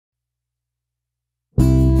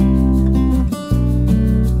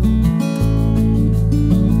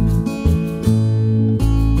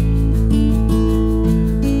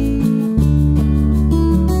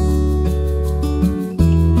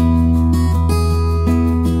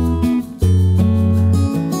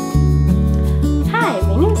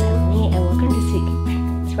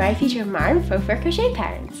Future Mom for crochet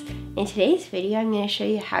patterns. In today's video, I'm going to show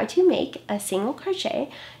you how to make a single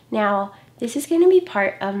crochet. Now, this is going to be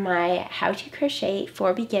part of my How to Crochet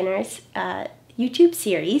for Beginners YouTube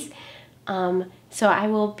series. So I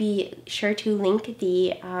will be sure to link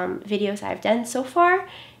the videos I've done so far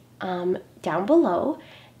down below.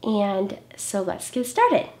 And so let's get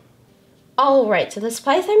started. Alright, so the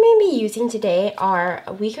supplies I'm going to be using today are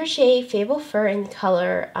We Crochet Fable Fur in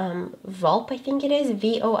color Volpe, I think it is,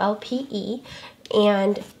 V-O-L-P-E,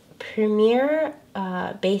 and Premier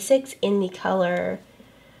Basics in the color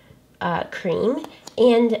Cream.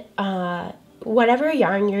 And whatever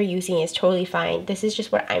yarn you're using is totally fine. This is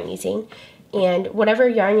just what I'm using. And whatever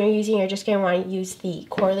yarn you're using, you're just going to want to use the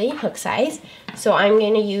correlating hook size. So I'm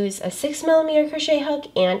going to use a 6mm crochet hook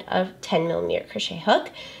and a 10mm crochet hook.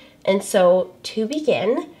 And so to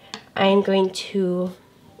begin, I'm going to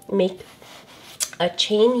make a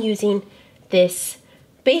chain using this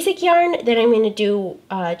basic yarn. Then I'm going to do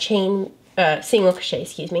single crochet,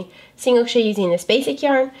 single crochet using this basic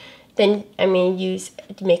yarn. Then I'm going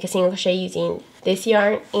to make a single crochet using this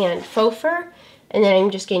yarn and faux fur. And then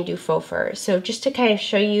I'm just going to do faux fur. So just to kind of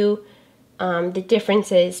show you the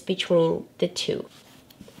differences between the two.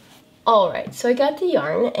 Alright, so I got the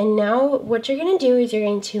yarn, and now what you're going to do is you're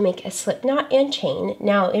going to make a slip knot and chain.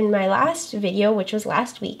 Now in my last video, which was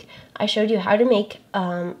last week, I showed you how to make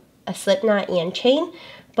a slip knot and chain,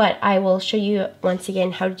 but I will show you once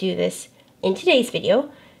again how to do this in today's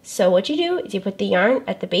video. So what you do is you put the yarn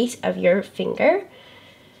at the base of your finger,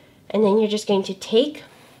 and then you're just going to take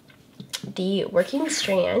the working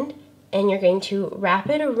strand and you're going to wrap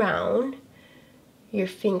it around your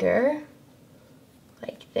finger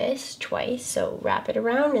like this twice. So wrap it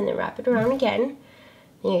around and then wrap it around again.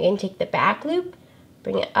 Then you're going to take the back loop,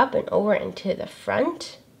 bring it up and over into the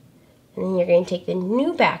front, and then you're going to take the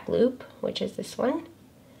new back loop, which is this one,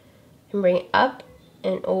 and bring it up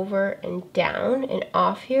and over and down and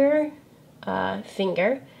off your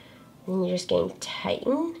finger. And you're just going to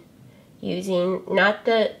tighten using not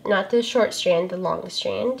the short strand, the long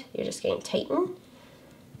strand. You're just going to tighten,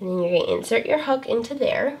 and then you're going to insert your hook into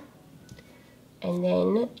there. And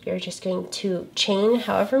then you're just going to chain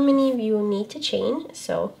however many of you need to chain.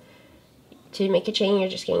 So to make a chain, you're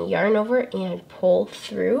just going to yarn over and pull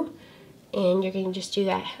through. And you're going to just do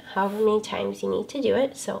that however many times you need to do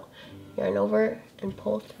it. So yarn over and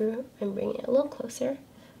pull through and bring it a little closer.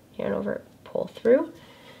 Yarn over, pull through.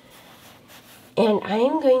 And I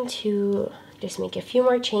am going to just make a few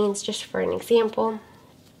more chains just for an example.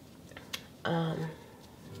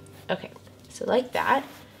 Okay, so like that.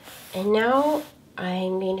 And now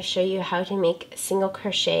I'm going to show you how to make a single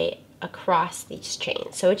crochet across these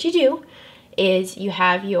chains. So what you do is you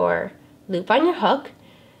have your loop on your hook.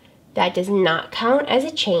 That does not count as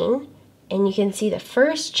a chain. And you can see the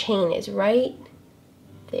first chain is right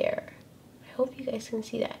there. I hope you guys can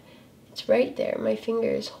see that. It's right there. My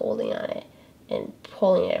finger is holding on it and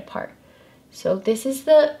pulling it apart. So this is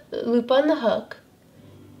the loop on the hook.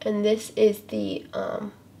 And this is the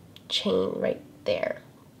chain right there.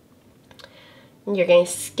 And you're going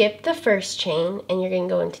to skip the first chain and you're going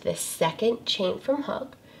to go into the second chain from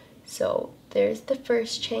hook. So there's the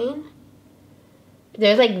first chain.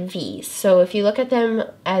 They're like V's. So if you look at them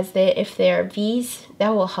as if they are V's, that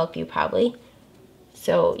will help you probably.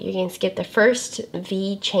 So you're going to skip the first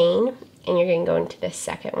V chain and you're going to go into the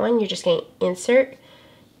second one. You're just going to insert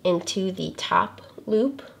into the top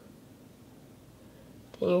loop.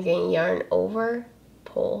 Then you're going to yarn over,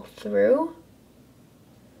 pull through.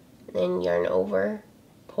 Then yarn over,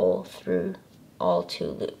 pull through all 2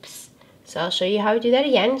 loops. So I'll show you how to do that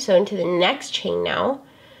again. So into the next chain now.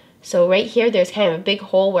 So right here there's kind of a big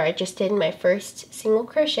hole where I just did my first single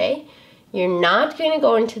crochet. You're not going to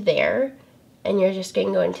go into there, and you're just going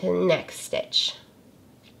to go into the next stitch,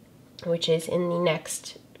 which is in the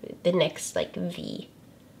next like V.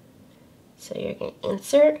 So you're going to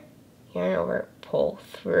insert, yarn over, pull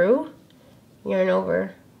through, yarn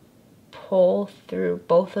over, pull through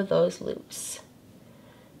both of those loops.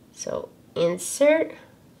 So insert,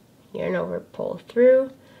 yarn over, pull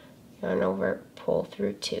through, yarn over, pull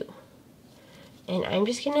through 2. And I'm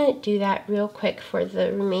just going to do that real quick for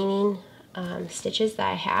the remaining stitches that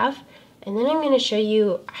I have. And then I'm going to show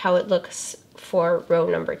you how it looks for row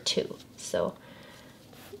number 2. So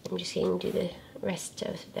I'm just going to do the rest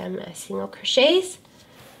of them as single crochets.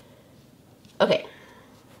 Okay.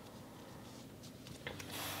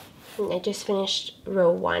 I just finished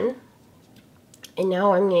row 1, and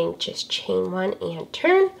now I'm going to just chain 1 and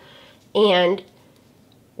turn. And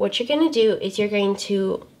what you're going to do is you're going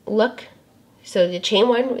to look, so the chain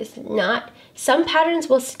 1 is not Some patterns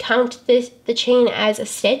will count the chain as a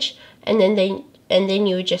stitch, and then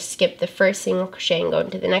you would just skip the first single crochet and go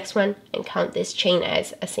into the next one and count this chain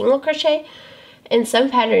as a single crochet. And some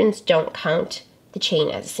patterns don't count the chain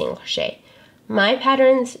as a single crochet. My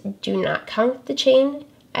patterns do not count the chain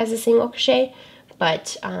as a single crochet,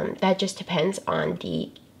 but that just depends on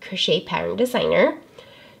the crochet pattern designer.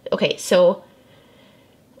 Okay, so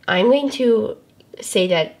I'm going to say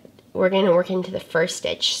that we're going to work into the first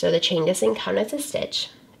stitch, so the chain doesn't count as a stitch.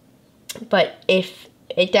 But if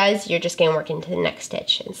it does, you're just going to work into the next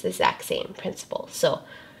stitch. It's the exact same principle. So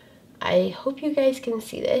I hope you guys can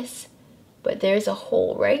see this, but there's a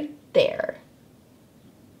hole right there.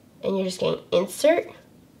 And you're just going to insert,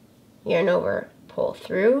 yarn over, pull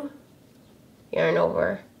through, yarn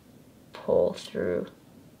over, pull through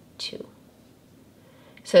 2.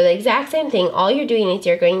 So the exact same thing, all you're doing is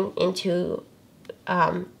you're going into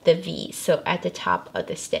the V, so at the top of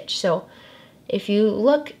the stitch. So if you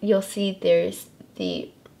look, you'll see there's the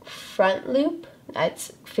front loop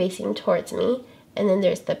that's facing towards me, and then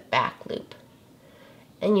there's the back loop.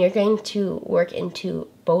 And you're going to work into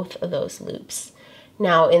both of those loops.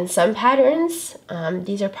 Now in some patterns,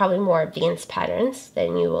 these are probably more advanced patterns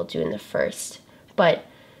than you will do in the first, but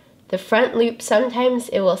the front loop, sometimes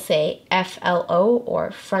it will say FLO or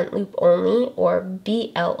front loop only, or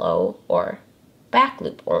BLO or back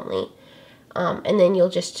loop only. And then you'll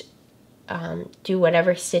just do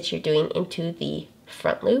whatever stitch you're doing into the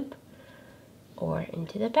front loop or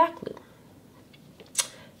into the back loop.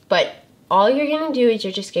 But all you're going to do is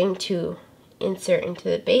you're just going to insert into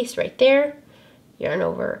the base right there, yarn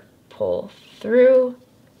over, pull through,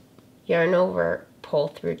 yarn over, pull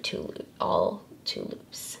through all two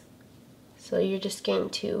loops. So you're just going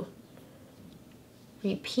to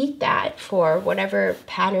repeat that for whatever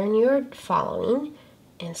pattern you're following.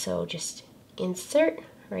 And so just insert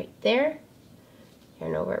right there,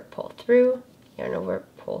 yarn over, pull through, yarn over,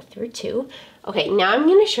 pull through 2. Okay, now I'm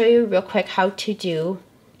going to show you real quick how to do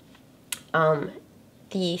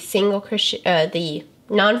the single crochet, the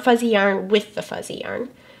non-fuzzy yarn with the fuzzy yarn.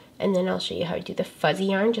 And then I'll show you how to do the fuzzy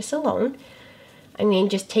yarn just alone. I mean,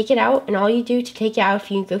 just take it out, and all you do to take it out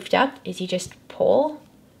if you goofed up is you just pull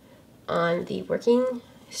on the working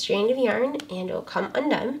strand of yarn and it'll come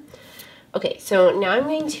undone. Okay, so now I'm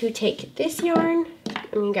going to take this yarn,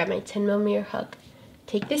 I'm going to grab my 10mm hook,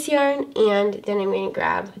 take this yarn, and then I'm going to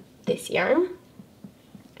grab this yarn.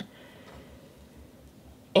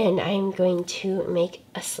 And I'm going to make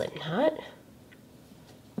a slip knot.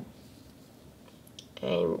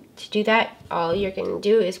 And to do that, all you're going to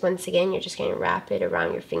do is, once again, you're just going to wrap it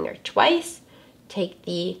around your finger twice. Take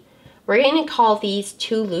we're going to call these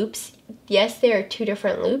 2 loops. Yes, there are 2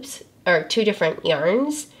 different loops, or 2 different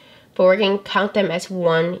yarns, but we're going to count them as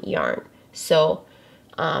 1 yarn. So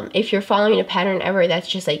if you're following a pattern ever that's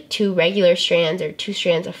just like 2 regular strands or 2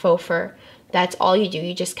 strands of faux fur, that's all you do.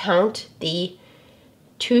 You just count the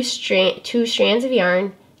 2 strands of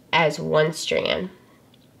yarn as 1 strand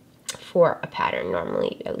for a pattern,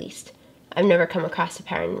 normally, at least. I've never come across a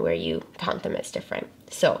pattern where you count them as different.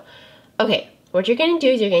 So, okay, what you're going to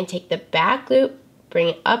do is you're going to take the back loop, bring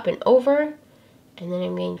it up and over, and then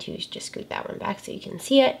I'm going to just scoot that one back so you can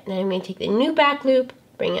see it. And then I'm going to take the new back loop,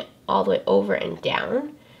 bring it all the way over and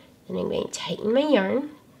down, and I'm going to tighten my yarn.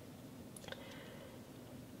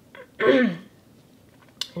 And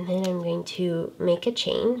then I'm going to make a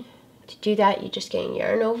chain. To do that, you're just going to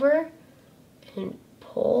yarn over and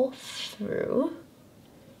pull through.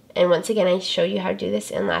 And once again, I showed you how to do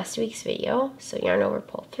this in last week's video. So yarn over,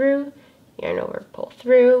 pull through, yarn over, pull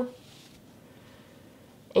through.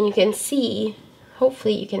 And you can see,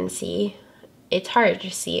 hopefully you can see, it's hard to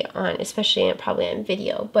see on, especially probably on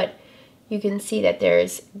video, but you can see that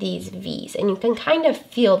there's these V's and you can kind of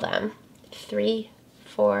feel them. 3,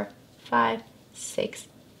 4, 5, 6,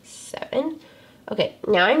 7. Okay,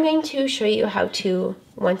 now I'm going to show you how to,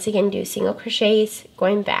 once again, do single crochets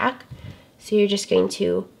going back. So you're just going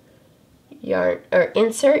to yarn or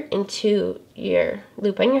insert into your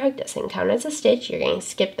loop on your hook. Doesn't count as a stitch. You're going to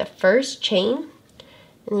skip the first chain,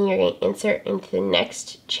 and then you're going to insert into the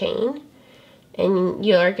next chain, and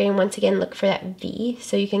you are going to once again look for that V.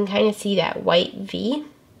 So you can kind of see that white V,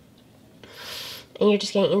 and you're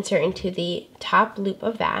just going to insert into the top loop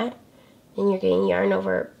of that. Then you're going to yarn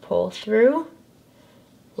over, pull through.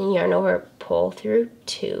 Then yarn over, pull through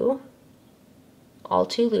 2, all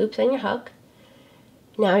 2 loops on your hook.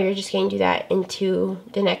 Now you're just going to do that into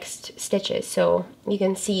the next stitches. So you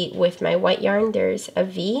can see with my white yarn, there's a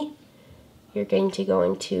V. You're going to go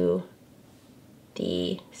into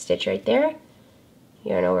the stitch right there,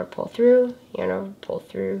 yarn over, pull through, yarn over, pull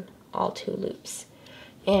through, all 2 loops.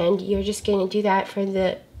 And you're just going to do that for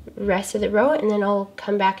the rest of the row, and then I'll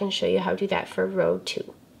come back and show you how to do that for row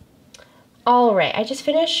 2. Alright, I just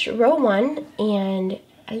finished row 1, and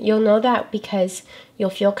you'll know that because you'll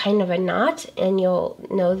feel kind of a knot, and you'll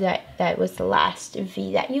know that that was the last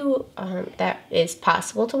V that you that is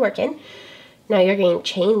possible to work in. Now you're going to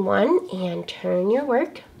chain 1 and turn your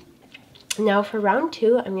work. Now for round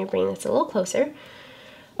 2, I'm going to bring this a little closer.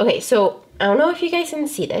 Okay, so I don't know if you guys can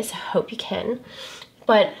see this. I hope you can.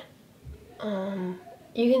 But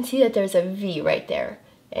you can see that there's a V right there.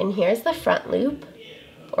 And here's the front loop,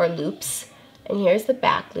 or loops. And here's the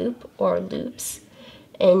back loop, or loops.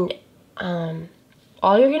 And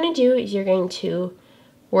all you're going to do is you're going to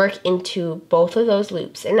work into both of those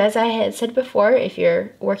loops. And as I had said before, if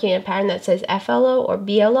you're working in a pattern that says FLO or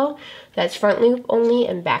BLO, that's front loop only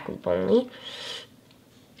and back loop only.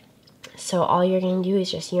 So all you're going to do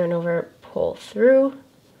is just yarn over, pull through,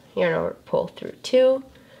 yarn over, pull through 2,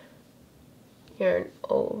 yarn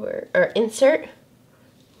over, or insert,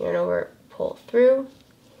 yarn over, pull through,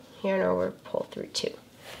 yarn over, pull through 2.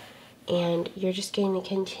 And you're just going to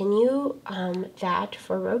continue that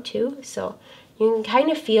for row 2. So you can kind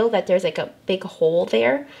of feel that there's like a big hole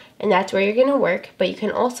there, and that's where you're going to work. But you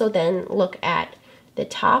can also then look at the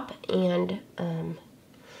top and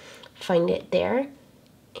find it there.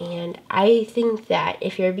 And I think that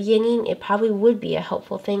if you're beginning, it probably would be a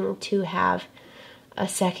helpful thing to have a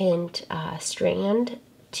second strand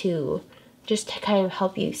to just to kind of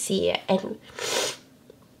help you see it.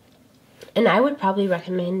 And I would probably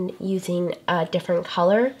recommend using a different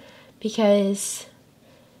color, because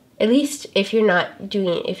at least if you're not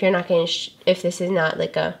doing, if this is not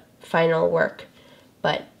like a final work,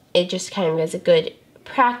 but it just kind of is a good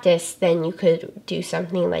practice, then you could do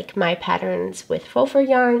something like my patterns with faux fur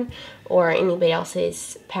yarn, or anybody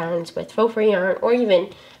else's patterns with faux fur yarn, or even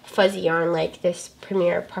fuzzy yarn like this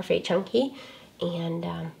Premier Parfait Chunky, and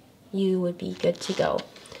you would be good to go.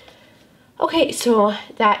 Okay, so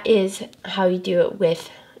that is how you do it with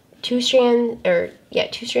two strands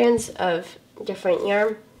of different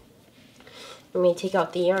yarn. Let me take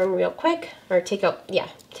out the yarn real quick, or take out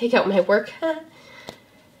my work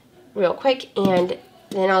real quick, and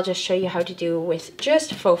then I'll just show you how to do with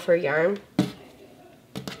just faux fur yarn.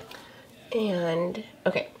 And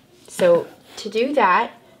okay, so to do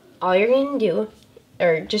that, all you're going to do,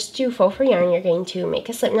 or just do faux fur yarn, you're going to make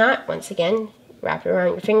a slip knot. Once again, wrap it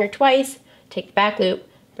around your finger twice, take the back loop,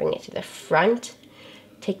 bring it to the front,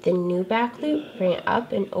 take the new back loop, bring it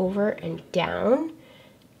up and over and down,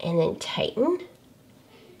 and then tighten.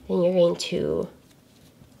 Then you're going to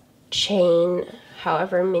chain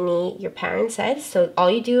however many your pattern says. So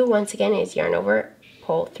all you do, once again, is yarn over,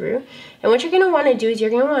 pull through. And what you're going to want to do is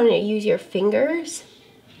you're going to want to use your fingers.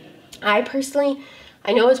 I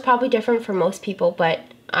know it's probably different for most people, but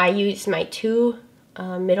I use my two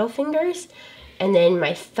middle fingers and then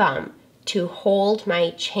my thumb to hold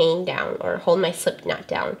my chain down, or hold my slip knot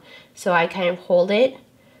down. So I kind of hold it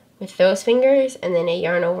with those fingers and then I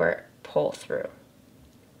yarn over, pull through.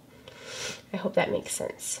 I hope that makes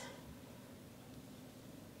sense.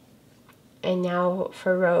 And now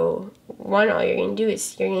for row 1, all you're going to do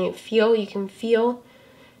is you're going to feel, you can feel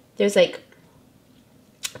there's like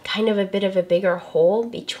kind of a bit of a bigger hole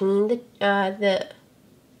between the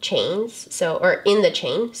chains, so, or in the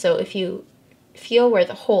chain. So if you feel where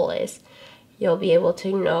the hole is, you'll be able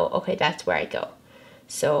to know, okay, that's where I go.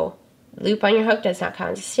 So loop on your hook does not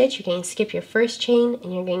count as a stitch. You're going to skip your first chain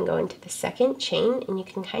and you're going to go into the second chain, and you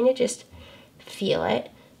can kind of just feel it.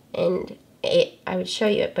 And I would show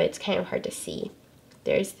you it, but it's kind of hard to see.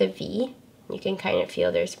 There's the V. You can kind of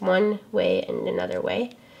feel there's one way and another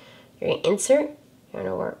way. You're going to insert, yarn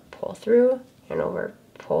over, pull through, yarn over,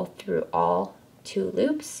 pull through all 2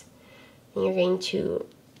 loops. And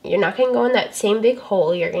you're not going to go in that same big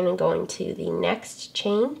hole. You're going to go into the next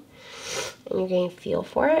chain, and you're going to feel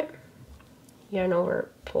for it. Yarn over,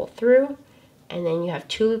 pull through, and then you have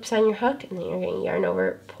 2 loops on your hook, and then you're going to yarn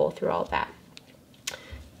over, pull through all that.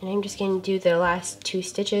 And I'm just going to do the last 2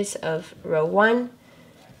 stitches of row 1.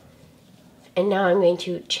 And now I'm going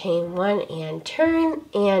to chain 1 and turn.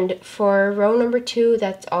 And for row number 2,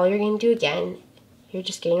 that's all you're going to do again. You're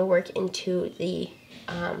just going to work into the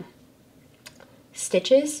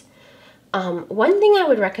stitches. One thing I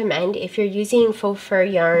would recommend if you're using faux fur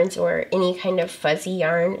yarns or any kind of fuzzy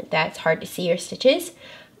yarn that's hard to see your stitches,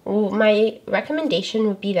 my recommendation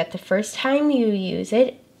would be that the first time you use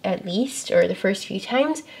it, at least, or the first few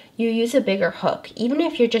times, you use a bigger hook. Even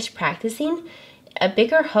if you're just practicing, a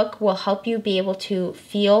bigger hook will help you be able to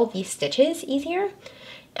feel these stitches easier.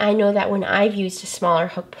 I know that when I've used a smaller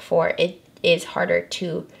hook before, it is harder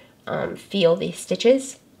to feel these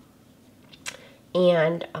stitches.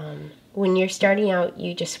 And when you're starting out,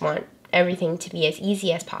 you just want everything to be as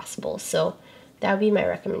easy as possible. So that would be my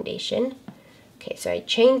recommendation. Okay, so I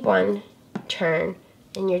chained 1, turn,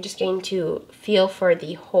 and you're just going to feel for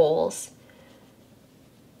the holes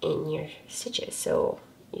in your stitches. So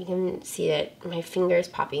you can see that my finger is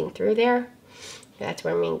popping through there. That's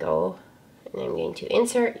where I'm going to go. And I'm going to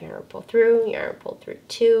insert, yarn, pull through, yarn, pull through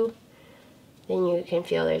 2. Then you can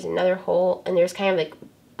feel there's another hole, and there's kind of like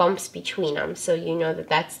bumps between them, so you know that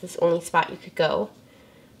that's the only spot you could go.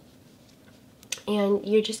 And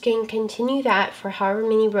you're just going to continue that for however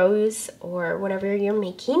many rows or whatever you're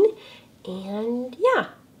making. And yeah,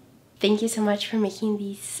 thank you so much for making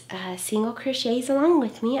these single crochets along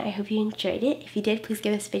with me. I hope you enjoyed it. If you did, please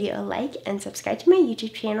give this video a like and subscribe to my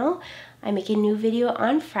YouTube channel. I make a new video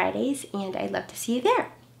on Fridays, and I'd love to see you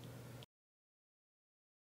there.